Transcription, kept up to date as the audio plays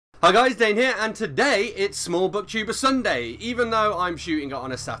Hi guys, Dane here, and today it's Small BookTuber Sunday, even though I'm shooting it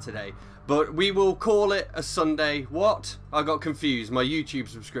on a Saturday. But we will call it a Sunday. What? I got confused. My YouTube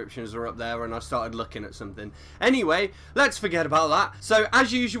subscriptions are up there and I started looking at something. Anyway, let's forget about that. So,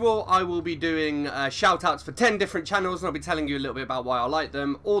 as usual, I will be doing shout-outs for 10 different channels and I'll be telling you a little bit about why I like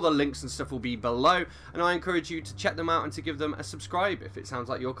them. All the links and stuff will be below and I encourage you to check them out and to give them a subscribe if it sounds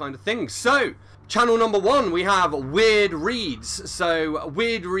like your kind of thing. So, channel number 1, we have Weird Reads. So,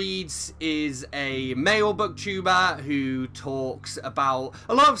 Weird Reads is a male booktuber who talks about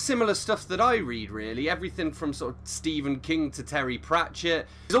a lot of similar stuff that I read, really. Everything from sort of Stephen King to Terry Pratchett.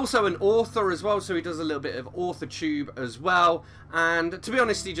 He's also an author as well, so he does a little bit of AuthorTube as well. And to be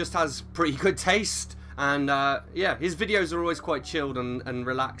honest, he just has pretty good taste. And yeah, his videos are always quite chilled and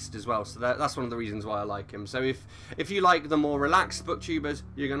relaxed as well, so that's one of the reasons why I like him. So if you like the more relaxed booktubers,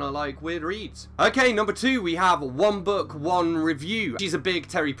 you're gonna like Weird Reads. Okay, number 2, we have One Book, One Review. She's a big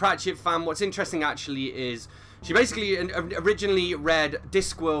Terry Pratchett fan. What's interesting actually is she basically originally read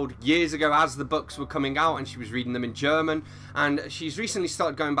Discworld years ago as the books were coming out, and she was reading them in German, and she's recently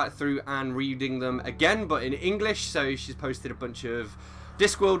started going back through and reading them again, but in English. So she's posted a bunch of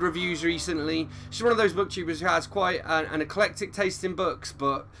Discworld reviews recently. She's one of those booktubers who has quite an eclectic taste in books,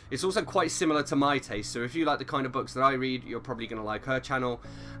 but it's also quite similar to my taste. So if you like the kind of books that I read, you're probably going to like her channel.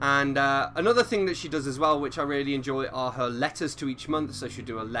 And another thing that she does as well, which I really enjoy, are her letters to each month. So she'll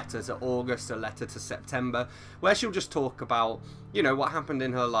do a letter to August, a letter to September, where she'll just talk about, you know, what happened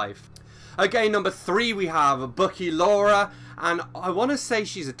in her life. Okay, number 3, we have Bookie Laura, and I want to say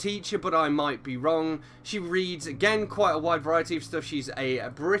she's a teacher, but I might be wrong. She reads, again, quite a wide variety of stuff. She's a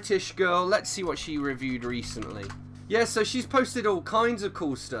British girl. Let's see what she reviewed recently. Yeah, so she's posted all kinds of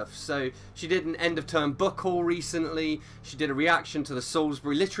cool stuff. So she did an end-of-term book haul recently. She did a reaction to the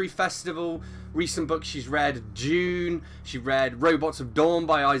Salisbury Literary Festival. Recent books she's read, June. She read Robots of Dawn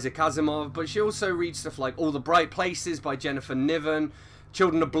by Isaac Asimov, but she also reads stuff like All the Bright Places by Jennifer Niven,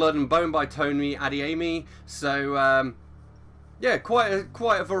 Children of Blood and Bone by Tony Adeyemi. So yeah, quite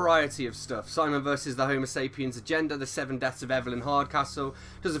a variety of stuff. Simon versus the Homo Sapiens Agenda, The 7 Deaths of Evelyn Hardcastle.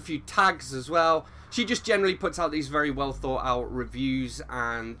 Does a few tags as well. She just generally puts out these very well thought out reviews,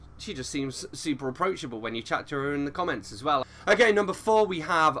 and she just seems super approachable when you chat to her in the comments as well. Okay, number 4, we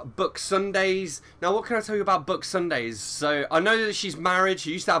have Book Sundays. Now, what can I tell you about Book Sundays? So, I know that she's married.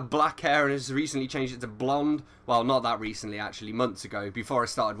 She used to have black hair and has recently changed it to blonde. Well, not that recently, actually, months ago, before I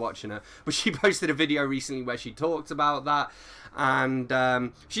started watching her. But she posted a video recently where she talked about that.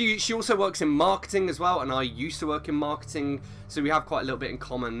 And she also works in marketing as well, and I used to work in marketing, so we have quite a little bit in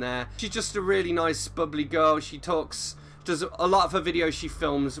common there. She's just a really nice, bubbly girl. She does a lot of her videos she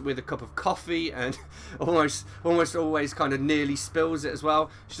films with a cup of coffee and almost always kind of nearly spills it as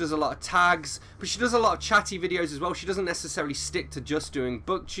well. She does a lot of tags, but she does a lot of chatty videos as well. She doesn't necessarily stick to just doing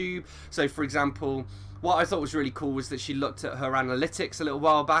BookTube. So for example, what I thought was really cool was that she looked at her analytics a little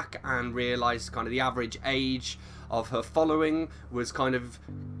while back and realized kind of the average age of her following was kind of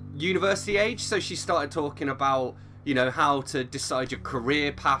university age. So she started talking about, you know, how to decide your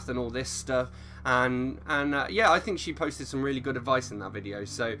career path and all this stuff. And yeah, I think she posted some really good advice in that video.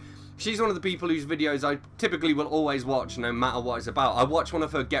 So she's one of the people whose videos I typically will always watch no matter what it's about. I watched one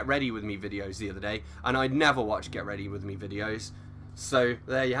of her Get Ready With Me videos the other day, and I never watch Get Ready With Me videos. So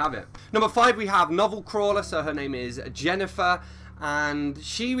there you have it. Number 5, we have Novel Crawler. So her name is Jennifer, and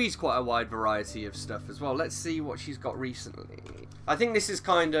she reads quite a wide variety of stuff as well. Let's see what she's got recently. I think this is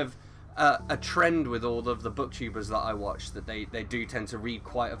kind of a trend with all of the booktubers that I watch, that they do tend to read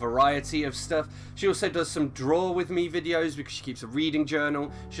quite a variety of stuff. She also does some draw with me videos because she keeps a reading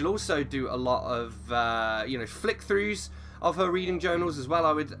journal. She'll also do a lot of you know, flick throughs of her reading journals as well.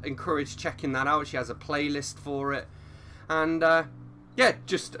 I would encourage checking that out. She has a playlist for it, and yeah,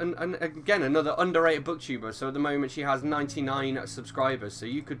 just again, another underrated booktuber. So at the moment she has 99 subscribers, so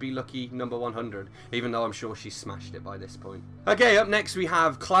you could be lucky number 100, even though I'm sure she's smashed it by this point. Okay, up next we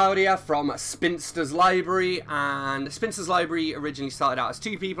have Claudia from Spinster's Library, and Spinster's Library originally started out as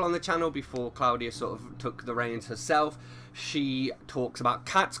 2 people on the channel before Claudia sort of took the reins herself. She talks about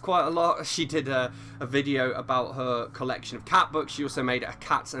cats quite a lot. She did a video about her collection of cat books. She also made a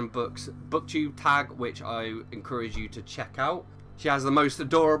Cats and Books booktube tag, which I encourage you to check out. She has the most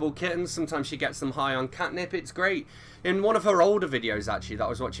adorable kittens. Sometimes she gets them high on catnip. It's great. In one of her older videos, actually, that I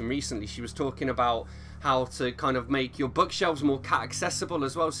was watching recently, she was talking about how to kind of make your bookshelves more cat accessible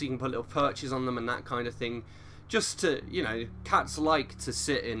as well, so you can put little perches on them and that kind of thing. Just to, you know, cats like to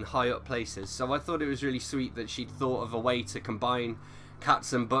sit in high up places. So I thought it was really sweet that she'd thought of a way to combine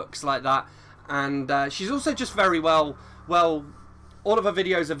cats and books like that. And she's also just very well All of her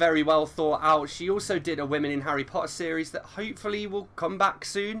videos are very well thought out. She also did a Women in Harry Potter series that hopefully will come back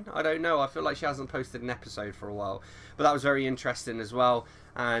soon. I don't know. I feel like she hasn't posted an episode for a while. But that was very interesting as well.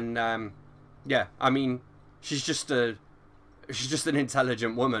 And yeah, I mean, she's just an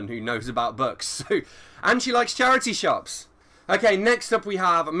intelligent woman who knows about books. So, and she likes charity shops. Okay, next up we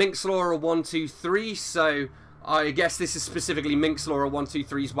have Minxlaura123. So I guess this is specifically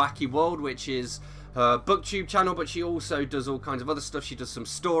Minxlaura123's Wacky World, which is her BookTube channel, but she also does all kinds of other stuff. She does some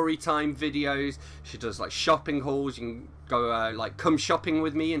story time videos. She does like shopping hauls. You can go like come shopping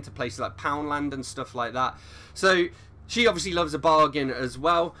with me into places like Poundland and stuff like that. So she obviously loves a bargain as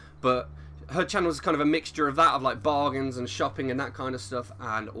well, but her channel is kind of a mixture of that, of like bargains and shopping and that kind of stuff,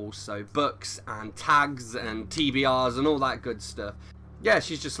 and also books and tags and TBRs and all that good stuff. Yeah,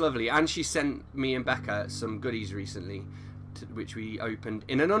 she's just lovely, and she sent me and Becca some goodies recently, which we opened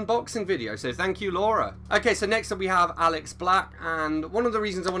in an unboxing video, so thank you, Laura. Okay, so next up we have Alex Black, and one of the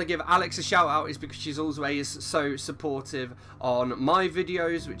reasons I want to give Alex a shout out is because she's always so supportive on my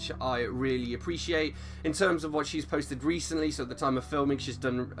videos, which I really appreciate. In terms of what she's posted recently, so at the time of filming, she's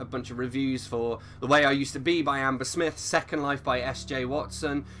done a bunch of reviews for The Way I Used to Be by Amber Smith, Second Life by S.J.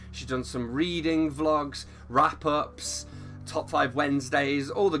 Watson. She's done some reading vlogs, wrap-ups, Top 5 Wednesdays,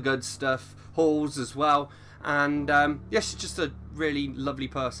 all the good stuff, hauls as well. And yeah, she's just a really lovely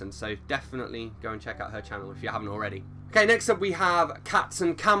person, so definitely go and check out her channel if you haven't already. Okay, next up we have Cats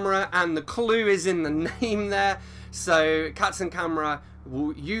and Camera, and the clue is in the name there. So Cats and Camera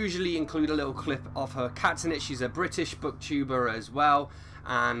will usually include a little clip of her cats in it. She's a British booktuber as well,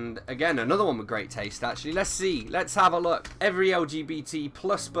 and again, another one with great taste actually. Let's see, let's have a look. Every LGBT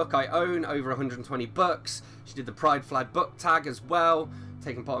plus book I own, over 120 books. She did the Pride Flag book tag as well,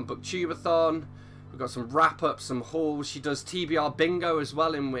 taking part in Booktubeathon. We've got some wrap-ups, some hauls. She does TBR bingo as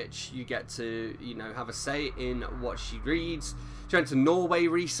well, in which you get to, you know, have a say in what she reads. She went to Norway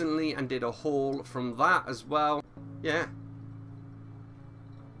recently and did a haul from that as well. Yeah.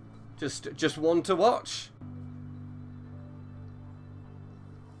 Just one to watch.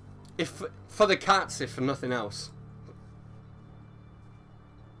 If for the cats, if for nothing else.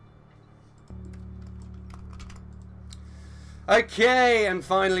 Okay, and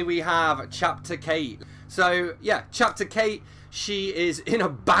finally we have Chapter Kate. So yeah, Chapter Kate, she is in a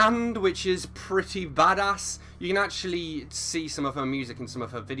band, which is pretty badass. You can actually see some of her music in some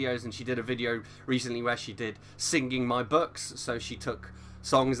of her videos, and she did a video recently where she did singing my books. So she took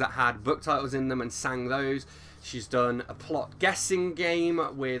songs that had book titles in them and sang those. She's done a plot guessing game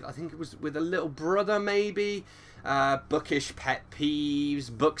with, I think it was with a little brother maybe, bookish pet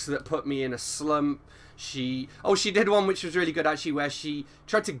peeves, books that put me in a slump. She did one which was really good actually, where she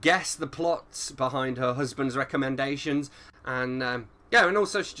tried to guess the plots behind her husband's recommendations, and yeah, and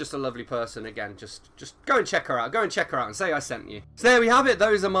also she's just a lovely person. Again, just go and check her out. Go and check her out and say I sent you. So there we have it.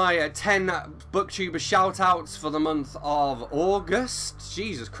 Those are my 10 BookTuber shoutouts for the month of August.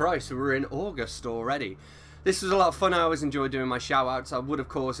 Jesus Christ, we're in August already. This was a lot of fun. I always enjoy doing my shout-outs. I would, of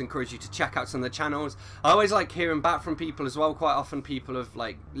course, encourage you to check out some of the channels. I always like hearing back from people as well. Quite often people have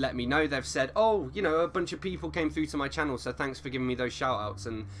like let me know. They've said, oh, you know, a bunch of people came through to my channel, so thanks for giving me those shout-outs.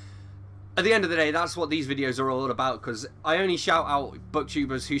 And at the end of the day, that's what these videos are all about, because I only shout out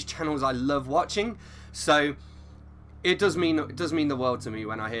booktubers whose channels I love watching. So it does mean the world to me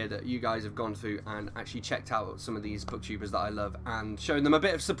when I hear that you guys have gone through and actually checked out some of these booktubers that I love and shown them a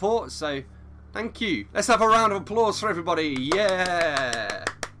bit of support. So thank you. Let's have a round of applause for everybody. Yeah.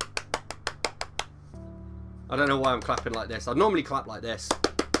 I don't know why I'm clapping like this. I'd normally clap like this.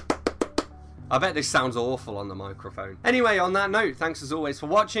 I bet this sounds awful on the microphone. Anyway, on that note, thanks as always for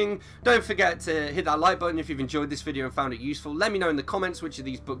watching. Don't forget to hit that like button if you've enjoyed this video and found it useful. Let me know in the comments which of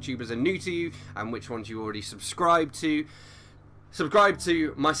these booktubers are new to you and which ones you already subscribe to. Subscribe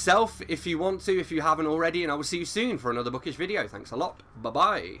to myself if you want to, if you haven't already, and I will see you soon for another bookish video. Thanks a lot.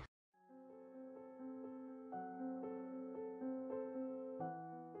 Bye-bye.